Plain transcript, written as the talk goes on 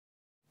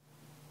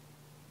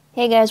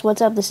Hey guys,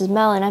 what's up? This is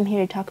Mel, and I'm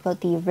here to talk about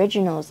the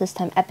originals, this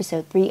time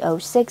episode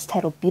 306,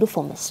 titled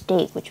Beautiful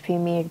Mistake, which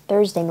premiered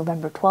Thursday,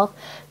 November 12th,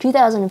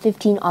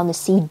 2015 on the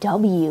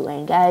CW.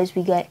 And guys,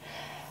 we got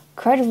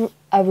quite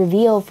a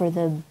reveal for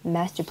the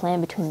master plan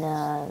between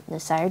the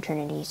Sire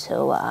Trinity.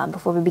 So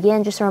before we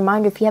begin, just a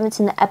reminder, if you haven't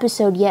seen the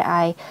episode yet,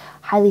 I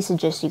highly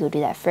suggest you go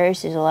do that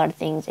first. There's a lot of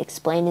things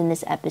explained in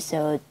this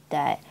episode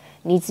that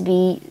needs to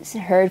be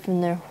heard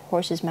from the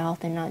horse's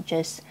mouth and not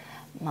just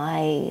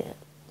my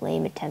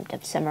lame attempt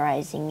of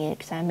summarizing it,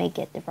 because I may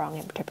get the wrong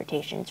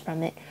interpretations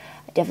from it.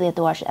 I definitely have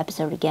to watch the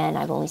episode again.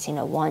 I've only seen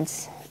it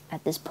once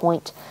at this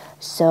point.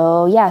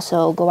 So yeah,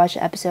 so go watch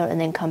the episode and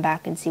then come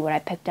back and see what I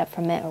picked up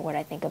from it or what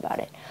I think about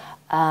it.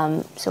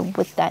 So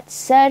with that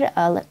said,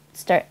 let's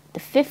start the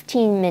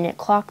 15-minute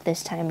clock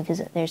this time,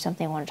 because there's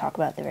something I want to talk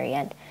about at the very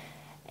end,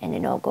 and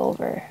then I'll go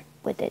over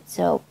with it.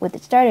 So with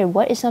it started,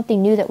 what is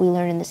something new that we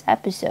learned in this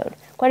episode?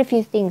 Quite a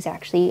few things,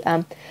 actually.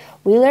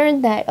 We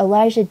learned that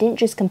Elijah didn't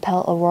just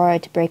compel Aurora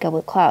to break up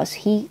with Klaus.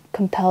 He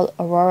compelled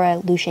Aurora,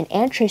 Lucian,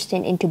 and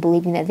Tristan into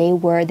believing that they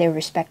were their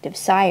respective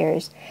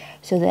sires,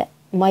 so that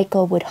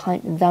Michael would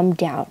hunt them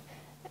down.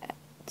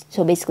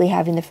 So basically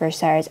having the first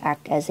sires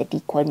act as a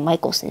decoy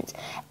Michelsons.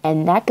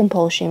 And that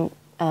compulsion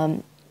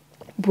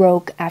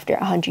broke after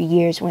 100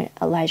 years, when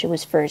Elijah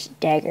was first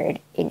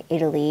daggered in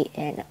Italy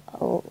in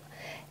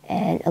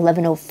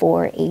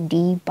 1104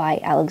 AD by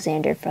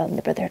Alexander from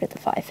the Brotherhood of the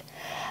Five,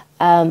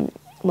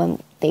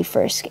 when they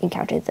first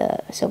encountered the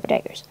silver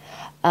daggers.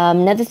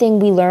 Another thing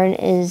we learn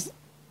is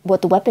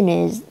what the weapon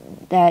is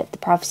that the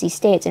prophecy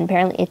states, and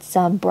apparently it's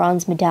a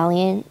bronze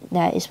medallion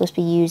that is supposed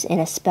to be used in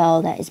a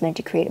spell that is meant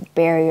to create a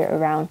barrier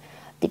around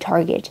the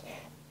target,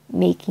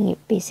 making it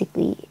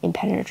basically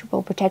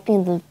impenetrable,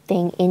 protecting the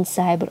thing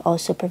inside but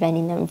also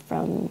preventing them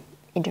from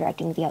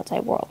interacting with the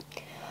outside world.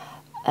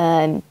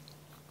 And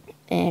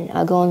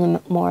I'll go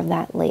into more of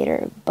that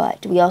later.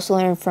 But we also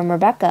learned from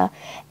Rebecca,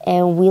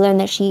 and we learned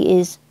that she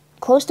is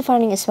close to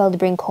finding a spell to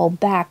bring Cole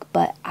back,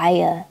 but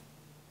Aya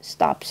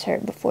stops her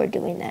before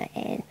doing that,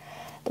 and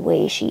the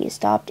way she is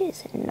stopped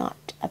is not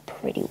a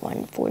pretty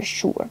one for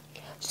sure.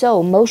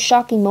 So, most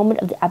shocking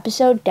moment of the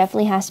episode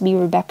definitely has to be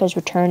Rebecca's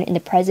return in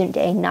the present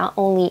day, not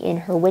only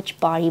in her witch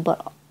body,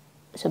 but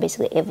so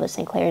basically Ava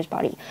Sinclair's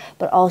body,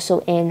 but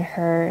also in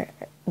her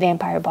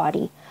vampire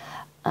body.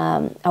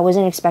 I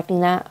wasn't expecting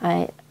that.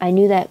 I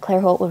knew that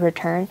Claire Holt would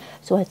return,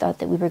 so I thought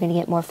that we were going to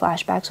get more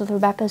flashbacks with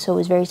Rebecca, so it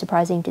was very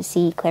surprising to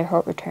see Claire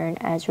Holt return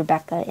as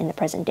Rebecca in the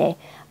present day,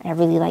 and I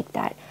really liked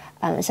that.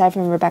 Aside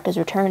from Rebecca's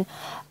return,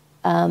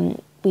 the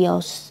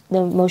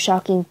most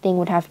shocking thing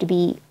would have to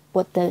be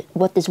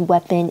what this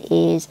weapon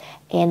is,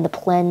 and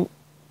the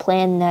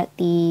plan that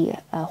the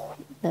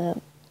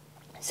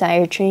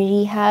Sire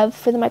Trinity have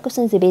for the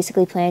Michelsons. They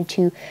basically plan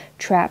to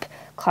trap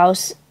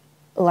Klaus,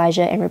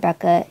 Elijah, and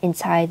Rebecca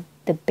inside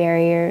the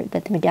barrier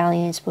that the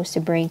medallion is supposed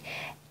to bring,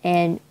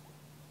 and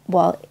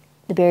while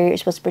the barrier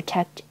is supposed to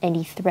protect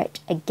any threat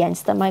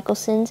against the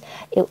Michelsons,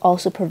 it will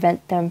also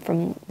prevent them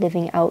from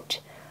living out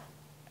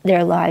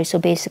their lives. So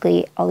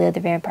basically all the other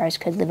vampires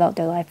could live out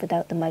their life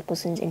without the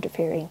Michelsons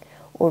interfering,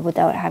 or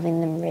without having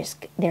them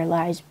risk their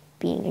lives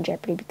being in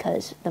jeopardy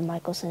because the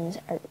Michelsons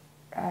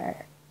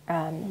are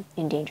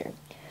in danger.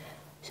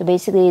 So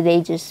basically they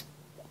just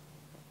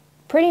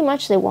pretty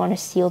much they want to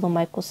seal the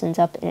Michelsons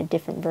up in a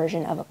different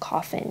version of a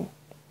coffin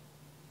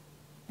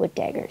with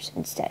daggers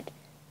instead,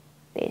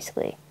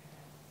 basically.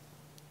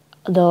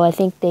 Though I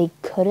think they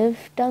could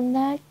have done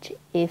that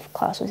if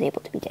Klaus was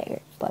able to be daggered,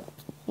 but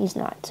he's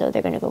not, so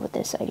they're going to go with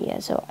this idea.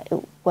 So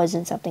it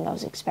wasn't something I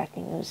was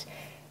expecting. It was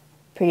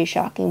pretty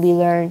shocking. We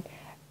learn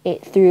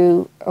it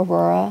through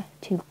Aurora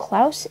to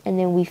Klaus, and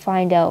then we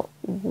find out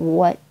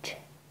what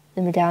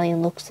the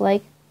medallion looks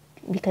like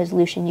because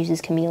Lucian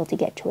uses Camille to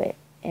get to it.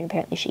 And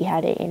apparently she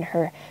had it in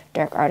her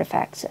Dark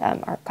Artifacts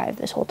archive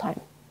this whole time.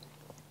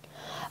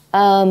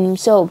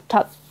 So,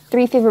 top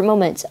 3 favorite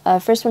moments.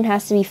 First one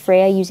has to be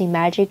Freya using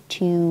magic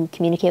to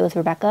communicate with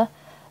Rebecca.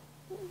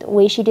 The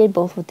way she did,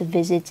 both with the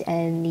visits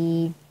and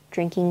the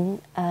drinking,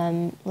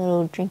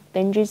 little drink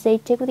binges they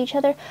take with each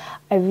other.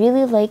 I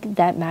really like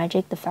that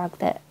magic, the fact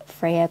that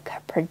Freya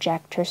could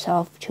project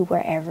herself to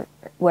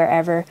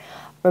wherever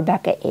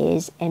Rebecca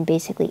is, and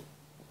basically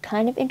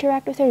kind of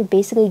interact with her,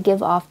 basically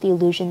give off the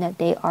illusion that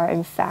they are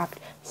in fact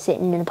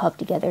sitting in a pub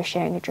together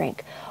sharing a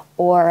drink.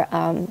 Or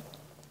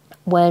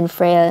when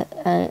Freya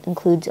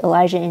includes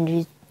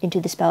Elijah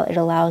into the spell, it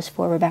allows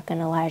for Rebecca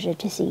and Elijah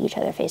to see each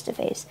other face to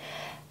face.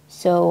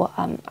 So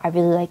I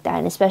really like that,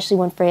 and especially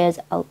when Freya is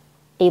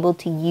able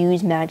to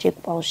use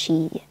magic while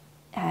she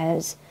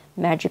has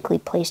magically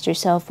placed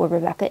herself where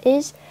Rebecca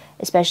is,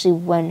 especially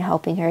when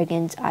helping her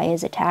against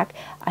Aya's attack.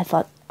 I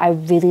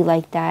really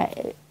like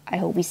that. I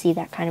hope we see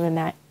that kind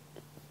of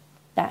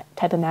that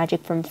type of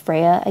magic from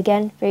Freya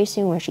again very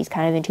soon, where she's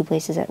kind of in 2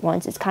 places at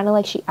once. It's kind of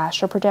like she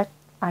astral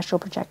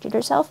projected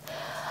herself,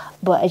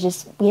 but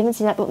we haven't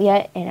seen that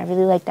yet, and I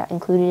really like that they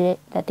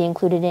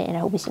included it, and I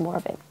hope we see more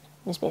of it.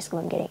 That's basically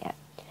what I'm getting at.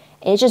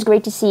 And it's just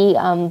great to see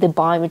the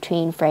bond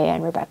between Freya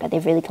and Rebecca.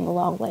 They've really come a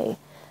long way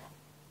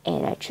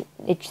And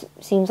it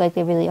seems like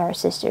they really are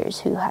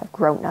sisters who have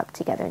grown up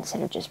together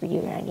instead of just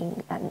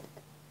reuniting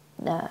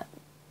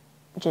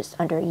just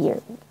under a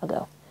year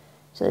ago.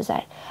 So there's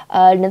that.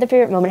 Another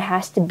favorite moment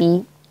has to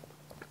be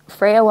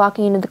Freya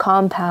walking into the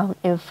compound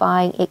and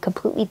finding it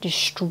completely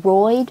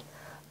destroyed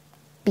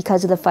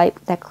because of the fight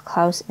that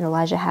Klaus and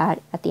Elijah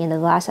had at the end of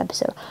the last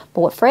episode.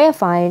 But what Freya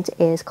finds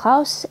is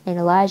Klaus and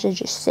Elijah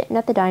just sitting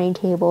at the dining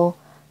table,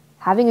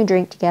 having a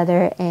drink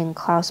together, and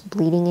Klaus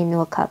bleeding into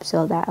a cup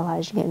so that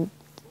Elijah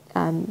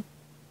can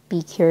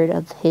be cured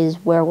of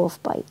his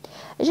werewolf bite.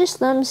 It's just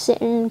them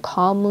sitting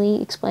calmly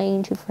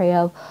explaining to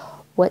Freya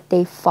what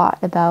they fought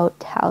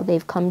about, how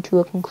they've come to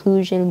a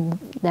conclusion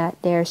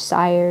that their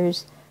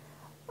sires,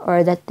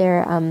 or that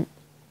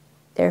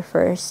their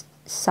first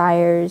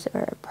sires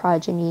or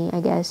progeny,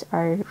 I guess,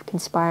 are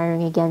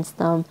conspiring against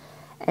them,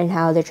 and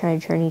how they're trying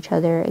to turn each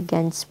other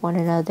against one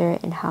another,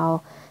 and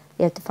how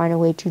they have to find a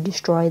way to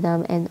destroy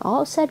them, and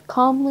all said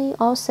calmly,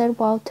 all said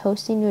while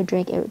toasting to a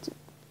drink. It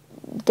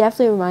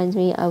definitely reminds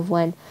me of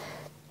when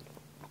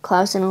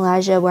Klaus and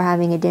Elijah were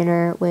having a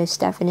dinner with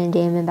Stefan and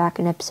Damon back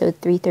in episode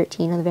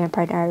 313 of the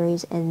Vampire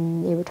Diaries,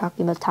 and they were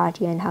talking about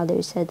Tatya and how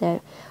they said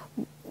that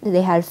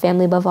they had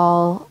family above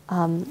all,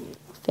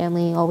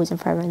 family always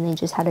and forever, and they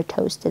just had a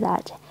toast to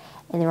that,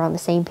 and they were on the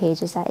same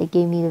page as that. It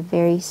gave me a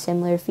very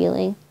similar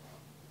feeling,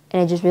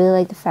 and I just really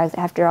like the fact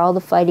that after all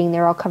the fighting,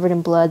 they're all covered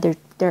in blood,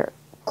 their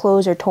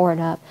clothes are torn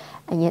up,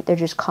 and yet they're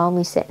just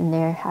calmly sitting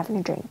there having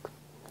a drink.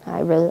 I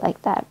really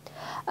like that.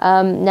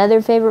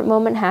 Another favorite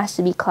moment has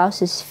to be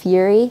Klaus's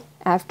fury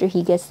after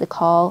he gets the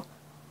call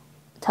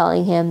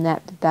telling him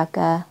that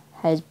Rebecca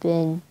has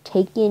been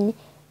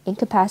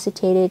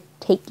incapacitated,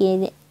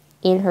 taken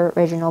in her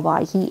original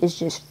body. He is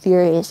just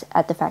furious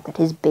at the fact that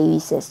his baby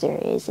sister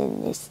is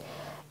in this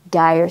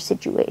dire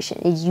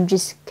situation. You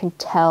just can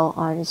tell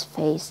on his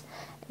face.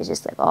 It's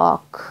just like,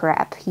 oh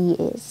crap, he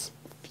is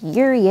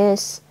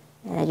furious.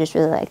 And I just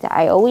really like that.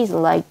 I always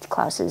liked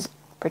Klaus's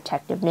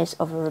protectiveness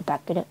over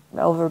Rebecca,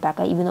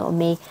 even though it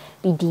may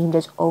be deemed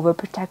as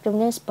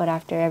overprotectiveness. But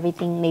after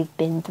everything they've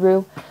been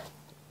through,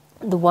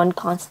 the one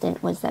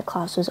constant was that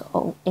Klaus was,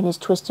 in his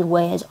twisted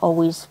way, has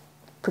always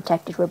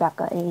protected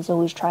Rebecca, and he's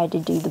always tried to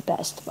do the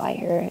best by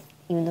her,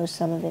 even though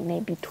some of it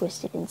may be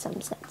twisted in some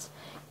sense.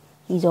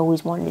 He's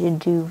always wanted to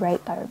do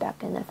right by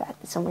Rebecca, and the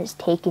fact that someone has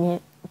taken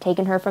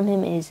her from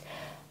him is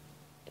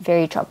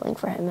very troubling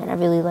for him, and I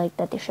really like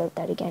that they showed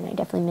that again. I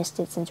definitely missed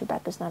it since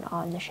Rebecca's not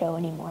on the show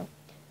anymore,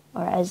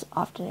 or as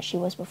often as she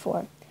was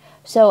before.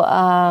 So,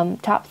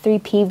 top 3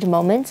 peeved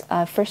moments.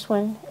 First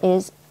one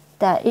is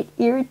that it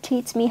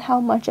irritates me how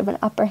much of an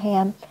upper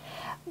hand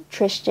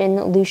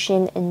Tristan,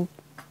 Lucian, and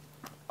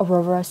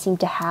Aurora seem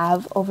to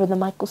have over the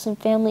Michelson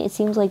family. It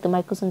seems like the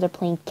Michelsons are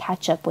playing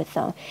catch up with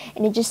them,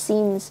 and it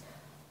seems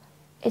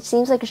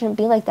like it shouldn't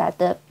be like that.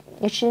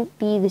 It shouldn't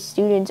be the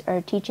students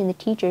are teaching the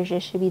teachers. It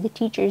should be the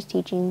teachers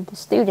teaching the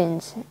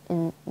students,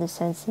 in the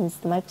sense, since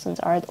the Michelsons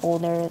are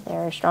older,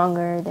 they're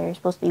stronger, they're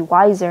supposed to be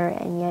wiser,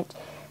 and yet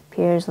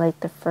appears like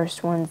the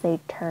first ones they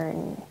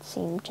turn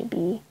seem to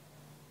be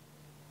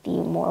the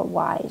more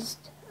wise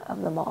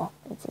of them all,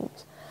 it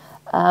seems.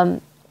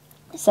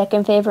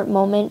 Second favorite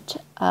moment,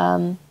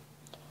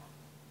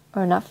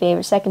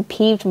 second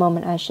peeved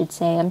moment, I should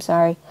say,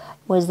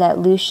 was that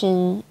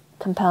Lucian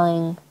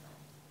compelling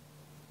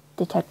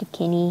Detective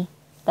Kinney,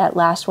 that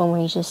last one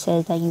where he just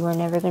says that you are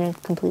never going to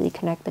completely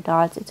connect the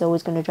dots. It's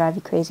always going to drive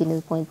you crazy to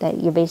the point that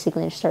you're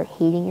basically going to start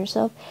hating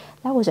yourself.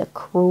 That was a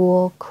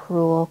cruel,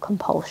 cruel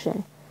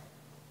compulsion.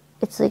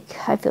 It's like,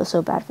 I feel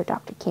so bad for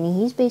Dr. Kinney.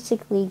 He's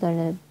basically going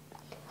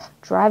to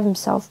drive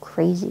himself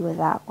crazy with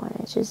that one.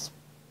 It's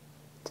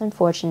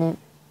unfortunate,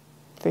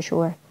 for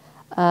sure.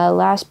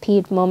 Last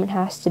peeved moment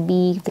has to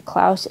be the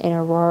Klaus and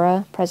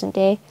Aurora present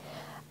day.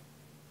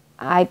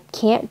 I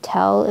can't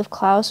tell if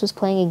Klaus was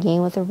playing a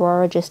game with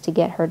Aurora just to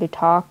get her to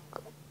talk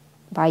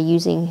by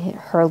using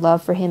her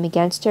love for him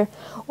against her,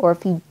 or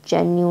if he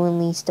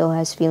genuinely still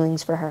has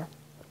feelings for her,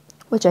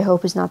 which I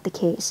hope is not the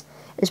case,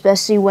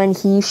 especially when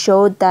he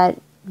showed that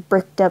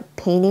bricked up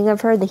painting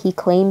of her that he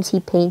claims he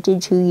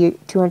painted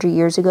 200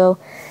 years ago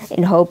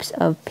in hopes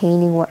of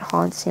painting what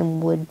haunts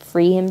him would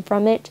free him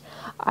from it.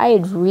 I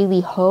had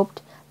really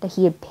hoped that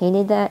he had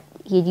painted that,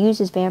 he had used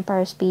his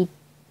vampire speed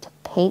to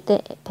paint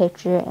the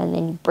picture and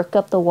then brick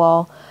up the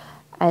wall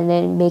and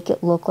then make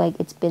it look like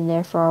it's been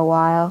there for a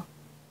while,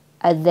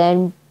 and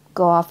then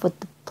go off with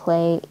the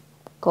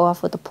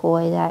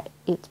ploy that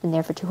it's been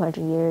there for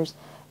 200 years,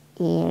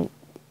 and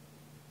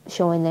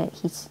showing that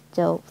he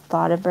still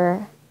thought of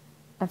her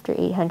after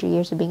 800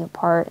 years of being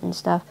apart and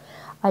stuff.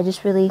 I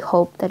just really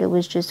hope that it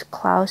was just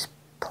Klaus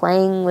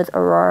playing with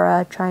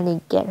Aurora, trying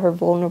to get her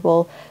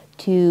vulnerable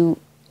to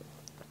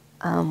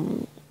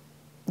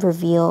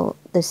reveal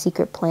the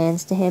secret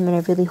plans to him, and I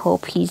really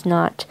hope he's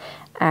not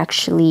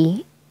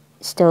actually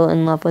still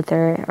in love with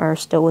her, or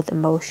still with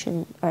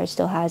emotion, or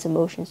still has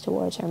emotions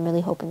towards her. I'm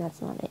really hoping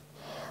that's not it.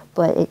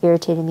 But it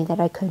irritated me that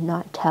I could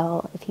not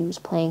tell if he was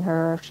playing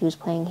her, or if she was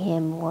playing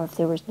him, or if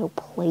there was no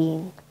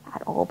playing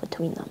at all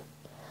between them.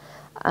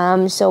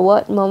 So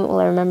what moment will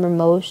I remember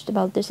most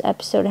about this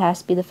episode? It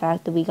has to be the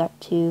fact that we got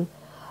to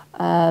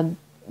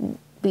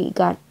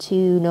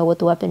know what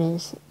the weapon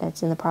is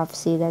that's in the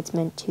prophecy that's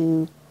meant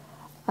to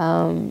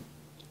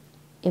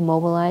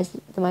immobilize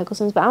the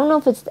Michelsons. But I don't know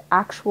if it's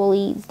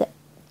actually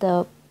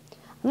the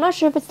I'm not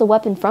sure if it's the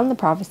weapon from the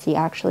prophecy,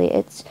 actually.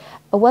 It's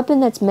a weapon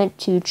that's meant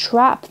to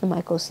trap the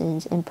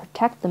Michelsons and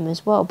protect them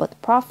as well. But the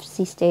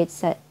prophecy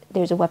states that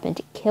there's a weapon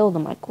to kill the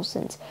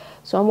Michelsons.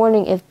 So I'm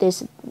wondering if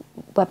this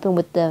weapon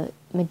with the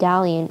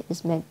medallion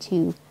is meant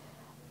to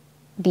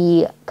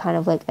be kind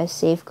of like a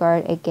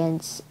safeguard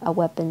against a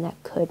weapon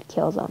that could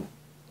kill them.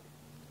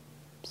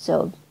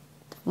 So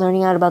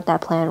learning out about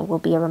that plan will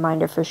be a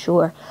reminder for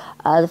sure.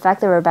 The fact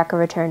that Rebecca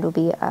returned will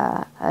be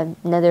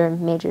another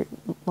major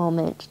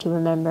moment to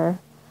remember.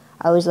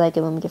 I always like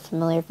it when we get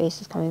familiar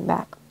faces coming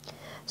back.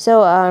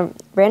 So,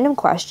 random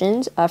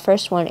questions.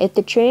 First one, if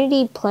the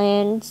Trinity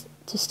plans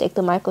to stick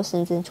the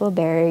Michelsons into a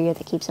barrier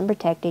that keeps them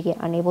protected yet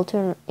unable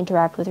to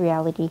interact with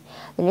reality,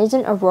 then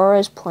isn't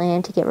Aurora's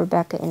plan to get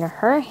Rebecca into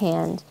her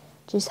hands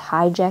just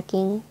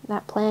hijacking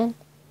that plan?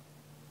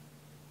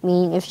 I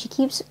mean, if she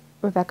keeps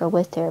Rebecca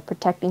with her,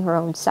 protecting her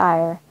own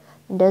sire,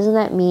 then doesn't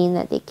that mean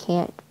that they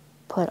can't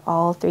put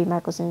all three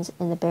Michelsons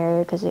in the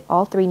barrier because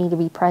all three need to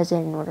be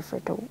present in order for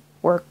it to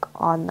work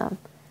on them,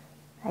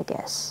 I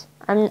guess.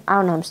 I don't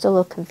know, I'm still a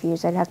little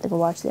confused. I'd have to go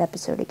watch the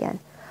episode again.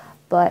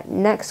 But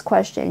next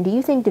question, do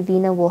you think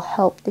Davina will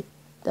help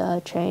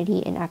the Trinity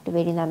in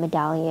activating that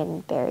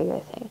medallion barrier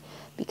thing?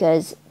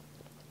 Because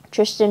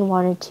Tristan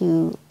wanted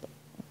to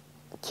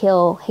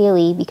kill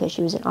Haley because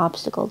she was an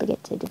obstacle to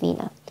get to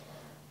Davina.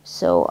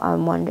 So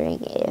I'm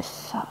wondering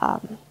if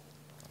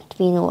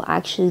Davina will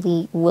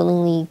actually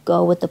willingly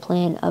go with the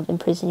plan of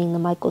imprisoning the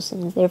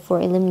Michelsons,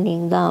 therefore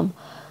eliminating them,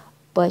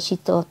 but she'd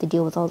still have to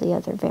deal with all the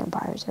other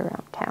vampires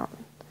around town.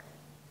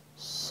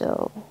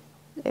 So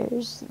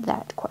there's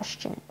that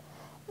question.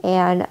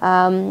 And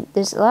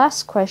this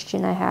last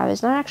question I have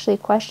is not actually a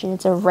question,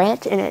 it's a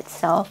rant in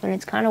itself, and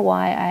it's kind of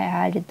why I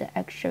added the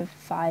extra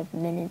 5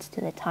 minutes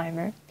to the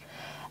timer.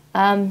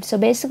 So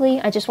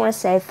basically, I just want to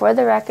say, for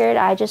the record,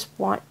 I just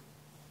want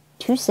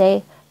to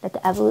say that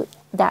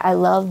that I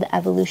love the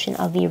evolution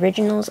of the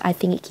originals. I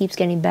think it keeps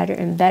getting better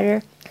and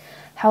better.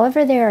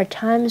 However, there are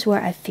times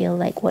where I feel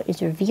like what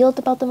is revealed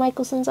about the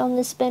Michelsons on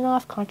this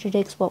spin-off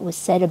contradicts what was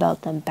said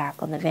about them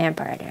back on the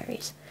Vampire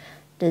Diaries.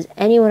 Does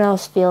anyone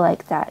else feel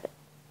like that?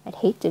 I'd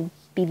hate to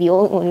be the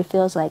only one who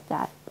feels like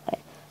that. But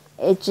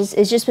it's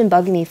just been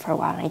bugging me for a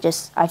while, and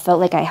I felt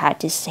like I had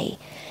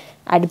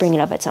to bring it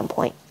up at some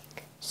point.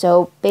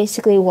 So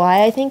basically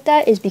why I think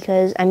that is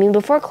because, I mean,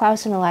 before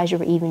Klaus and Elijah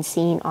were even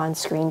seen on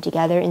screen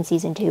together in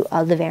season 2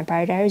 of the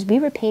Vampire Diaries, we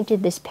were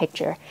painted this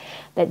picture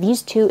that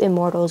these two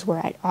immortals were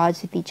at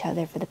odds with each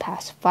other for the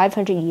past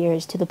 500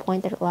 years, to the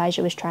point that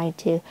Elijah was trying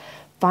to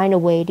find a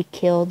way to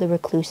kill the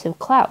reclusive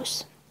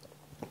Klaus.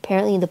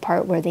 Apparently the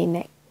part where they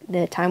met,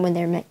 the time when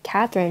they met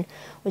Catherine,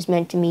 was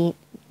meant to be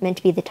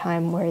the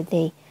time where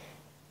they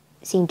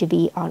seemed to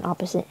be on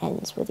opposite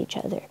ends with each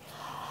other.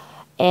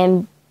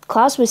 And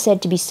Klaus was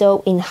said to be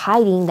so in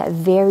hiding that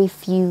very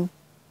few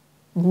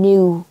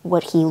knew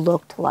what he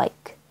looked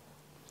like.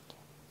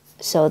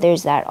 So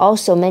there's that.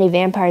 Also, many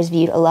vampires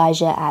viewed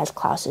Elijah as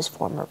Klaus's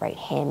former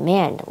right-hand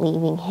man,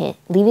 leaving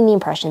the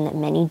impression that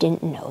many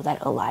didn't know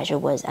that Elijah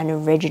was an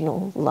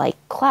original like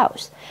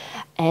Klaus.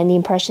 And the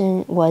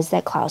impression was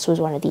that Klaus was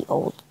one of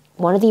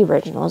the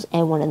originals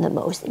and one of the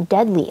most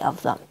deadly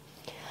of them.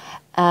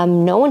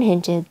 No one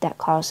hinted that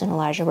Klaus and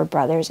Elijah were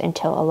brothers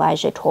until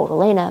Elijah told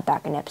Elena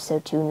back in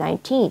episode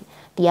 219,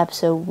 the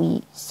episode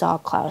we saw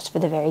Klaus for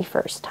the very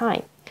first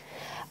time.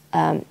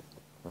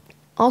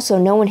 Also,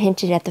 no one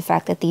hinted at the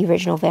fact that the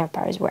original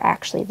vampires were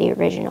actually the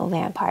original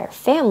vampire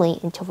family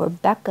until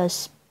Rebecca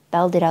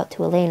spelled it out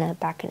to Elena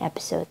back in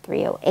episode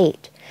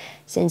 308.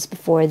 Since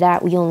before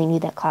that, we only knew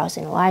that Klaus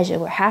and Elijah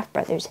were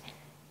half-brothers,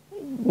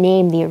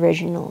 named the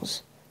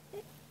originals.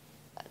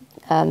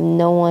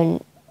 No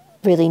one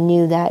really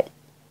knew that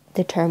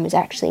the term was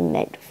actually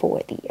meant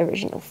for the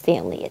original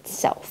family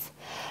itself.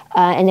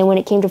 And then when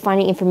it came to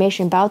finding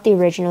information about the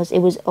originals, it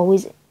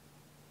always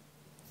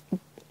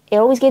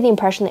gave the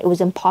impression that it was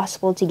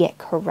impossible to get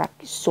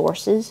correct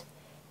sources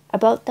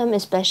about them.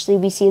 Especially,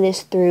 we see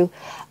this through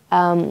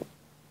Elena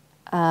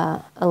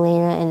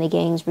and the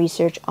gang's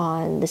research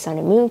on the Sun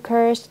and Moon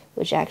curse,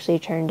 which actually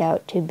turned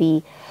out to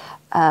be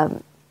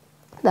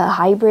the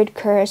hybrid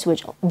curse,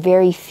 which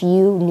very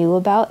few knew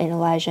about, and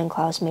Elijah and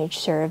Klaus made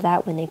sure of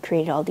that when they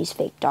created all these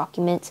fake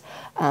documents.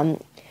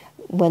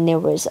 When there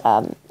was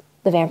the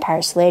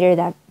Vampire Slater,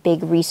 that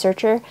big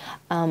researcher,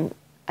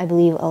 I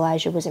believe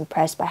Elijah was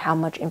impressed by how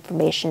much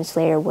information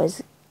Slater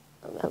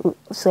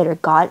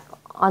got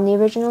on the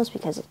originals,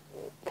 because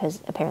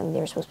apparently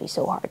they were supposed to be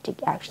so hard to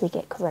actually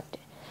get correct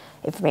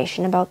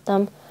information about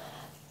them.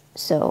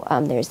 So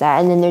there's that,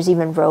 and then there's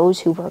even Rose,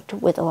 who worked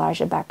with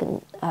Elijah back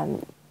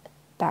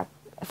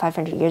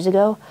 500 years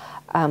ago,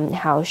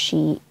 how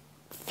she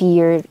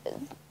feared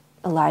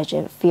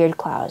Elijah, feared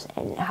Klaus,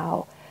 and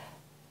how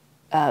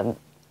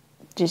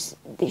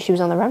she was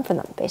on the run from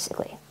them,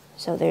 basically.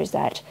 So there's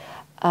that.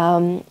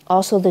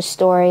 Also, the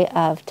story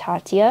of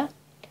Tatia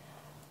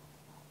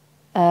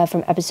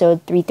from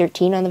episode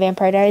 313 on the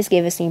Vampire Diaries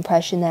gave us the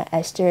impression that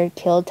Esther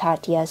killed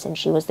Tatia since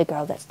she was the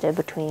girl that stood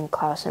between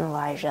Klaus and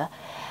Elijah,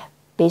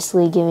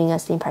 basically giving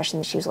us the impression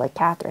that she was like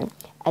Catherine.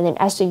 And then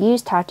Esther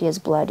used Tatia's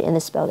blood in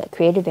the spell that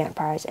created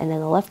vampires, and then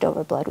the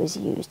leftover blood was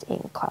used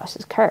in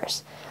Klaus's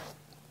curse.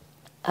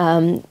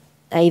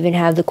 I even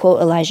have the quote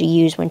Elijah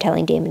used when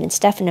telling Damon and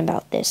Stefan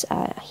about this.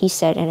 He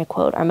said, and I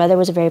quote, "Our mother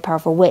was a very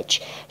powerful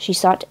witch. She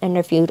sought to end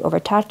her feud over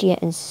Tatia,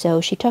 and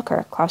so she took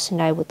her. Klaus and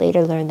I would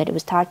later learn that it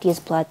was Tatia's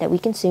blood that we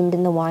consumed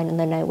in the wine on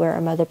the night where our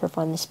mother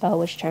performed the spell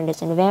which turned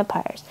us into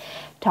vampires.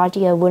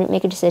 Tatia wouldn't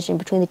make a decision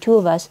between the two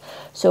of us,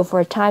 so for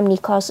a time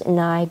Klaus and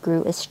I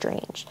grew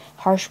estranged.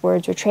 Harsh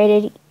words were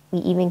traded. We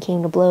even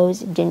came to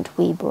blows, didn't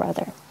we,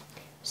 brother?"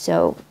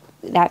 So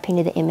that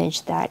painted the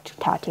image that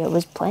Tatia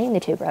was playing the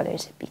two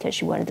brothers because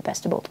she wanted the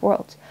best of both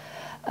worlds.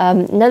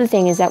 Another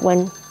thing is that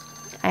when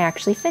I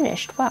actually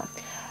finished, wow.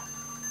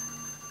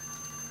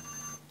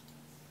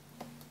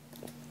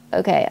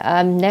 Okay,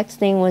 next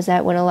thing was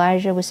that when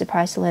Elijah was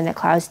surprised to learn that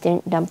Klaus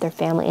didn't dump their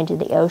family into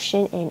the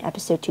ocean in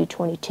episode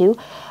 222,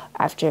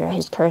 after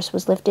his curse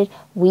was lifted,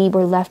 we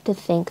were left to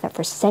think that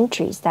for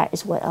centuries that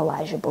is what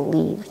Elijah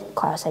believed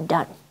Klaus had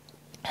done.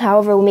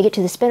 However, when we get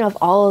to the spin-off,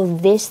 all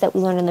of this that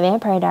we learned in the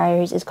Vampire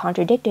Diaries is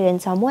contradicted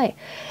in some way.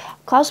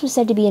 Klaus was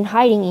said to be in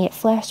hiding, and yet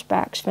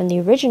flashbacks from the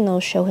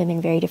originals show him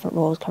in very different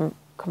roles,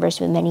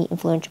 conversing with many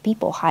influential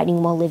people,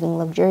 hiding while living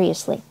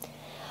luxuriously.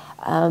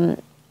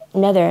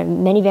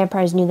 Many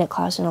vampires knew that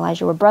Klaus and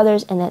Elijah were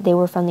brothers, and that they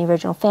were from the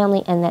original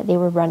family, and that they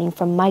were running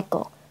from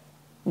Michael.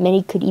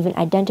 Many could even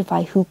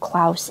identify who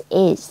Klaus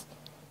is,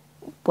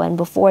 when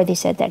before they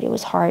said that it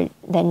was hard,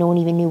 that no one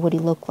even knew what he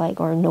looked like,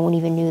 or no one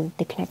even knew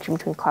the connection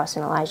between Klaus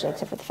and Elijah,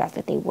 except for the fact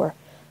that they were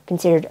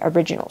considered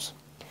originals.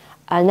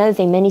 Another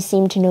thing, many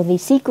seem to know the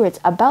secrets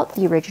about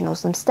the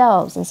originals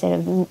themselves, instead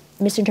of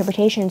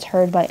misinterpretations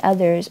heard by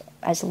others,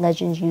 as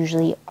legends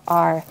usually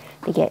are.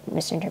 They get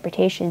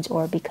misinterpretations,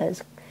 or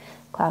because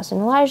Klaus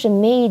and Elijah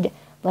made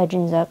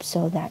legends up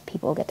so that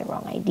people get the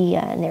wrong idea,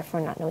 and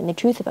therefore not knowing the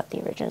truth about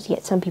the originals.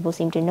 Yet some people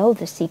seem to know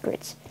the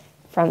secrets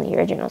from the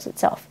originals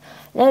itself.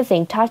 Another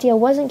thing, Tatia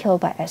wasn't killed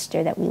by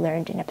Esther that we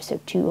learned in episode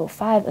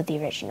 205 of the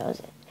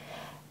originals.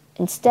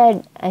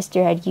 Instead,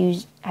 Esther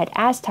had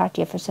asked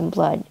Tatia for some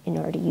blood in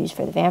order to use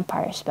for the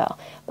vampire spell,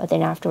 but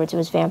then afterwards it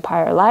was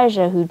vampire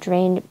Elijah who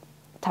drained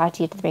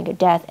Tatia to the brink of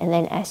death, and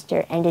then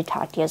Esther ended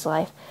Tatia's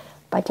life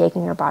by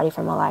taking her body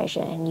from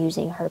Elijah and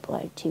using her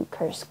blood to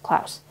curse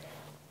Klaus.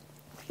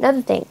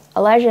 Another thing,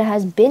 Elijah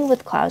has been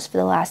with Klaus for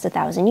the last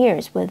 1,000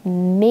 years, with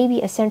maybe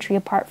a century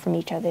apart from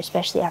each other,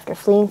 especially after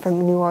fleeing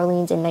from New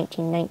Orleans in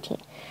 1919.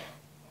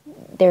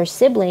 Their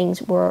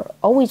siblings were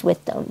always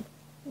with them,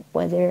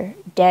 whether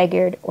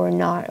daggered or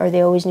not, or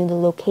they always knew the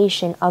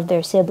location of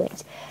their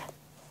siblings,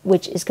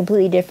 which is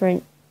completely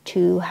different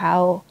to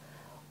how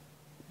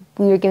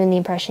we were given the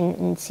impression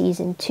in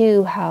season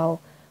 2, how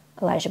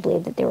Elijah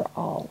believed that they were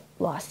all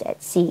lost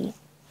at sea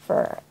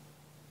for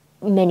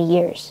many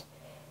years,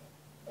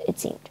 it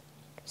seemed.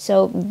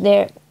 So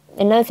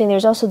another thing,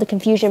 there's also the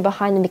confusion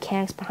behind the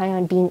mechanics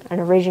behind being an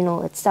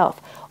original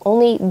itself.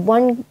 Only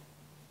one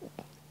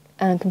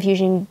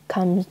confusion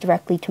comes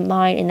directly to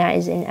mind, and that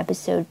is in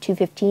episode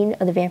 215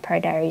 of the Vampire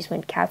Diaries,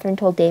 when Catherine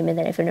told Damon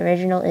that if an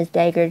original is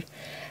daggered,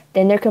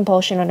 then their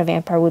compulsion on a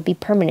vampire would be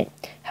permanent.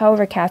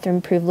 However,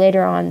 Catherine proved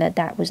later on that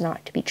that was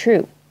not to be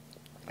true.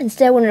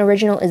 Instead, when an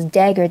original is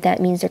daggered, that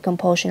means their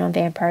compulsion on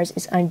vampires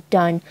is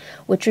undone,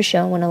 which was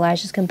shown when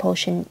Elijah's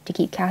compulsion to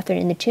keep Catherine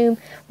in the tomb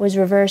was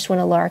reversed when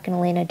Alaric and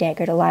Elena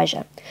daggered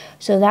Elijah.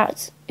 So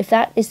if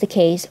that is the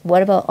case,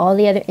 what about all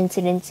the other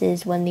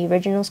incidences when the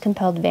originals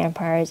compelled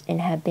vampires and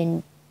have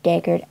been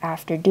daggered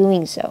after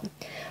doing so?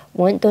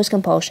 Wouldn't those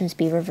compulsions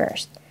be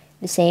reversed?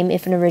 The same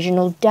if an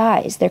original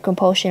dies, their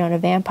compulsion on a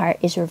vampire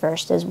is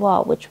reversed as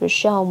well, which was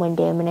shown when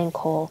Damon and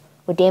Cole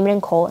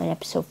in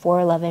episode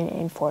 411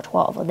 and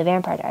 412 of the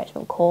Vampire Diaries,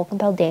 when Cole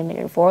compelled Damon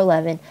in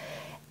 411,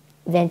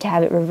 then to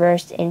have it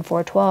reversed in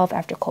 412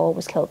 after Cole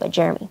was killed by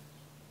Jeremy.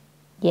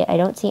 Yet I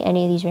don't see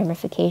any of these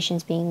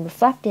ramifications being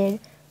reflected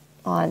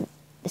on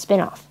the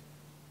spin-off.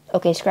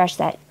 Okay, scratch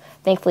that.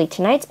 Thankfully,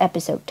 tonight's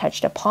episode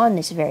touched upon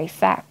this very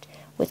fact,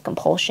 with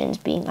compulsions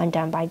being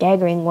undone by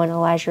daggering when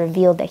Elijah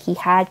revealed that he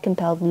had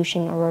compelled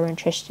Lucian, Aurora, and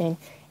Tristan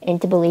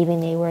into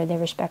believing they were their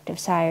respective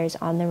sires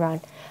on the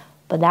run.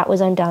 But that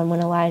was undone when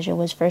Elijah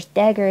was first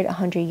daggered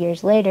 100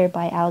 years later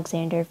by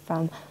Alexander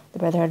from the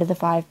Brotherhood of the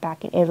Five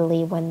back in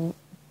Italy when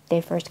they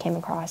first came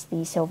across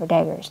the silver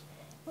daggers.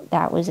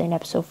 That was in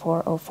episode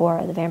 404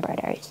 of the Vampire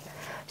Diaries.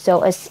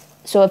 So if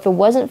it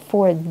wasn't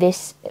for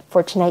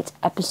tonight's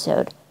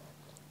episode,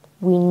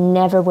 we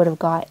never would have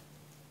got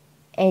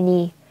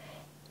any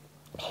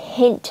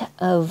hint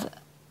of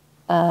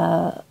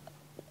the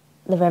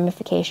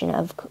ramification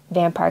of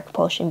vampire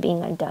compulsion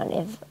being undone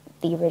if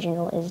the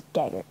original is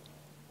daggered.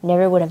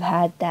 Never would have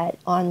had that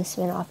on the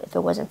spin-off if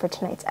it wasn't for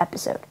tonight's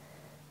episode.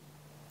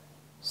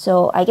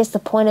 So I guess the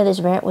point of this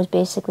rant was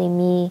basically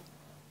me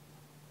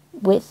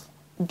with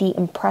the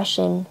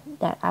impression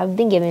that I've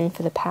been given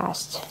for the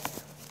past,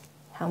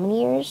 how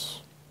many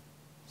years?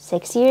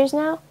 6 years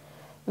now?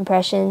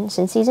 Impression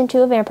since season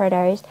 2 of Vampire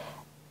Diaries.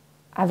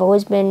 I've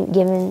always been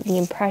given the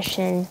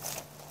impression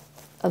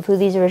of who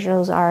these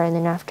originals are, and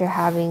then after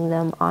having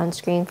them on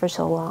screen for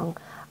so long,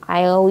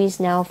 I always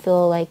now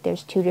feel like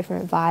there's two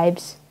different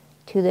vibes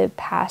to the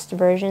past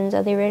versions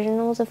of the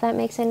originals, if that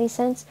makes any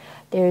sense.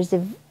 There's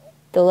the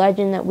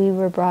legend that we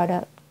were brought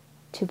up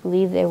to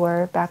believe they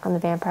were back on the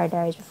Vampire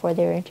Diaries before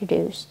they were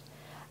introduced.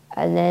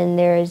 And then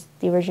there's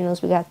the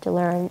originals we got to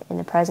learn in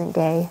the present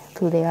day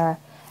who they are.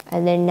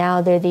 And then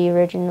now they're the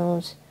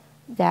originals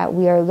that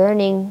we are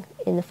learning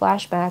in the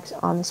flashbacks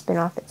on the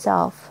spin-off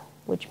itself,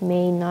 which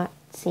may not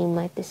seem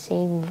like the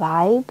same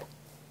vibe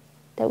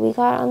that we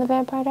got on the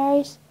Vampire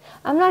Diaries.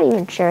 I'm not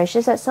even sure. It's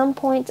just at some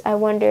points I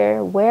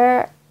wonder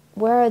where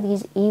are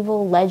these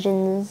evil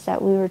legends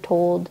that we were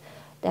told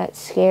that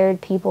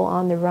scared people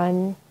on the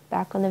run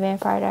back on the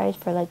Vampire Diaries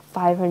for like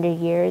 500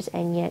 years,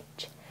 and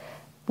yet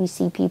we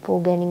see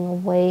people getting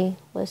away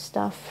with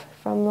stuff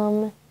from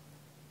them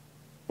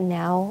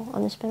now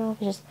on the spin-off.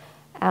 It's just,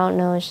 I don't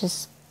know, it's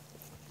just,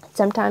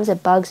 sometimes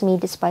it bugs me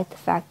despite the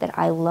fact that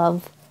I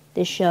love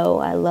the show.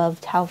 I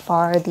loved how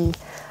far the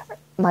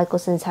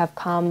Michelsons have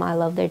come. I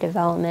love their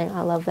development.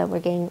 I love that we're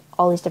getting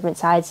all these different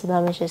sides to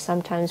them. It's just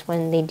sometimes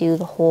when they do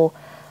the whole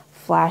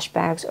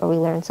flashbacks or we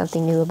learn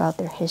something new about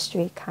their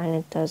history, it kind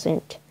of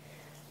doesn't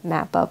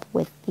map up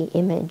with the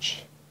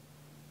image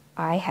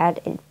I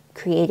had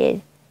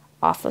created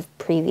off of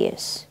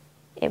previous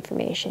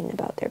information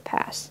about their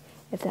past,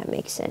 if that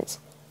makes sense.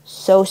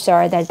 So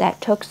sorry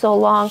that took so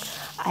long.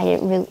 I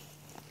didn't really,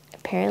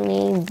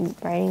 apparently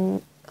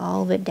writing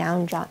all of it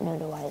down jot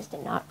note-wise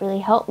did not really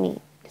help me,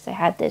 because I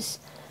had this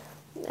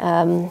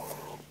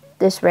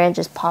this rant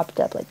just popped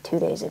up like 2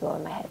 days ago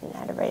in my head, and I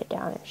had to write it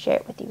down and share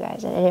it with you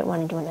guys, and I didn't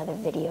want to do another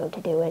video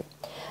to do it.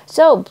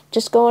 So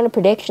just going to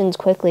predictions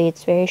quickly.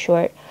 It's very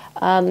short.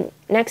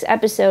 Next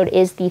episode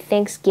is the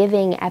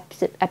Thanksgiving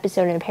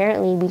episode, and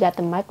apparently we got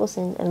the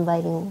Michelsons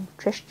inviting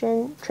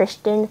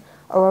Tristan,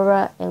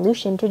 Aurora, and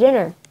Lucien to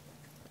dinner.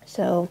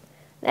 So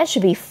that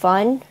should be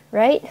fun,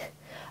 right?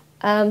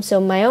 So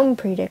my own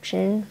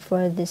prediction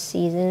for this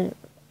season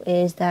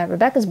is that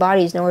Rebecca's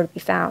body is nowhere to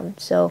be found.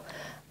 So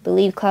I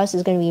believe Klaus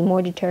is going to be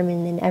more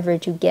determined than ever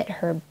to get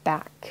her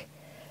back.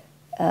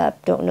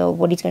 Don't know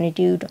what he's going to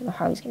do, don't know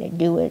how he's going to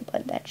do it,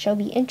 but that shall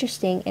be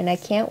interesting, and I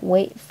can't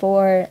wait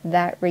for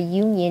that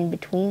reunion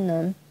between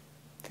them,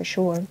 for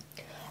sure.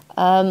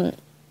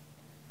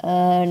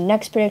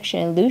 Next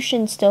prediction,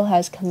 Lucien still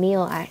has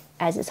Camille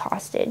as his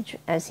hostage,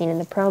 as seen in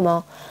the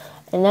promo,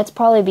 and that's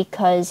probably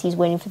because he's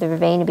waiting for the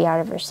Vervain to be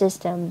out of her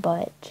system,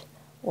 but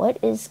what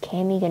is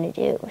Cammy going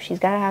to do? She's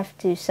got to have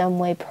to some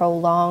way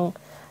prolong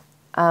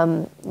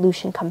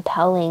Lucien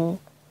compelling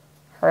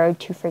her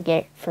to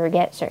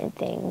forget certain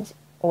things,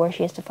 or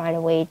she has to find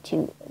a way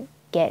to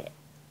get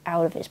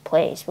out of his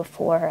place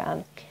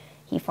before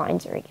he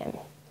finds her again.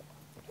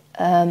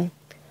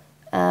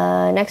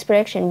 Next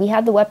prediction, we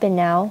have the weapon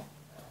now,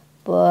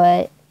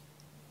 or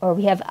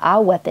we have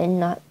a weapon,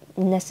 not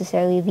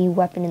necessarily the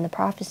weapon in the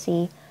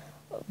prophecy,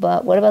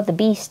 but what about the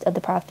beast of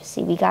the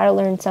prophecy? We got to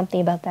learn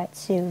something about that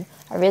soon.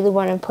 I really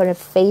want to put a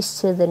face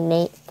to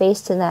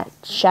that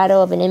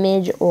shadow of an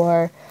image,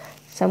 or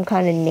some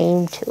kind of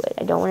name to it.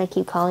 I don't want to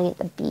keep calling it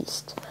the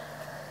beast.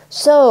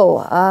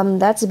 So,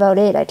 that's about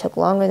it. I took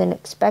longer than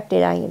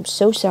expected. I am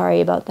so sorry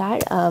about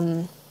that.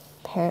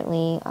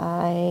 Apparently,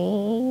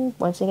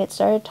 once I get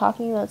started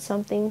talking about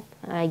something,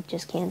 I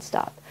just can't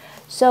stop.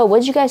 So, what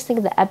did you guys think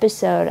of the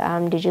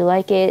episode? Did you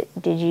like it?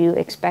 Did you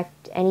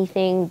expect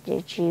anything?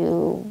 Did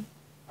you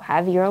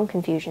have your own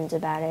confusions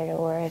about it?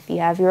 Or if you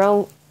have your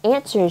own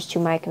answers to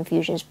my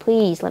confusions,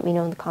 please let me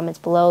know in the comments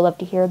below. Love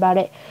to hear about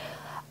it.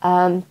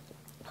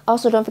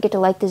 Also, don't forget to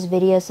like this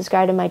video,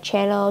 subscribe to my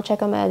channel,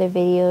 check out my other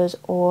videos,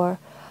 or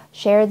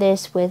share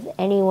this with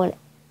anyone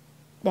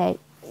that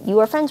you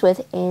are friends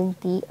with in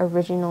the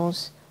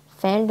Originals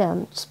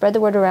fandom. Spread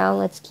the word around.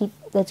 Let's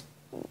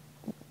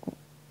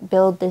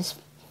build this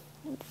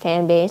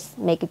fan base,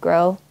 make it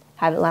grow,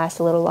 have it last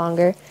a little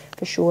longer,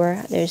 for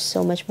sure. There's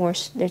so much more.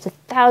 There's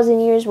 1,000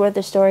 years worth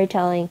of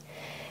storytelling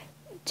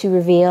to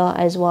reveal,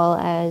 as well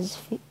as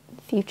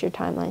future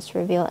timelines to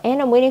reveal.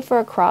 And I'm waiting for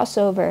a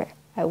crossover.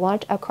 I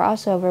want a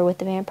crossover with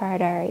the Vampire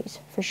Diaries,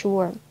 for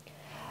sure.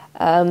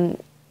 So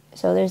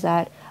there's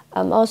that.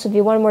 Also, if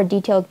you want a more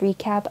detailed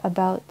recap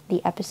about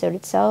the episode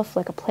itself,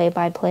 like a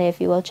play-by-play,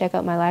 if you will, check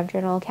out my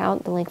LiveJournal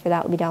account. The link for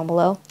that will be down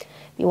below.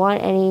 If you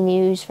want any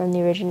news from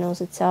the Originals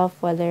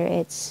itself, whether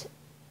it's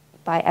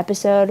by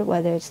episode,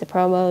 whether it's the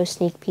promos,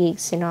 sneak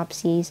peeks,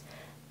 synopses,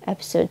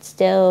 episode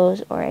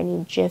stills, or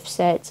any GIF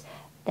sets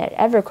that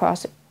ever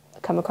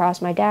come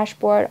across my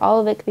dashboard, all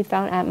of it can be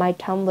found at my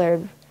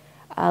Tumblr.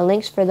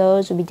 Links for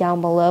those will be down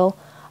below.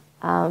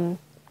 I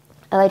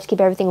like to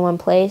keep everything in one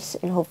place,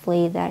 and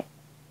hopefully that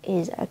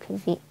is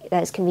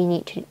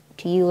convenient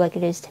to you like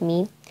it is to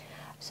me.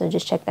 So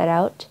just check that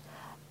out.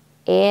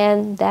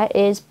 And that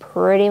is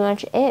pretty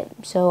much it.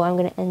 So I'm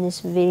going to end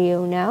this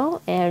video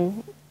now,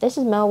 and this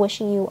is Mel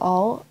wishing you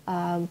all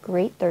a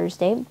great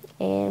Thursday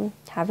and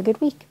have a good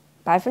week.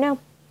 Bye for now.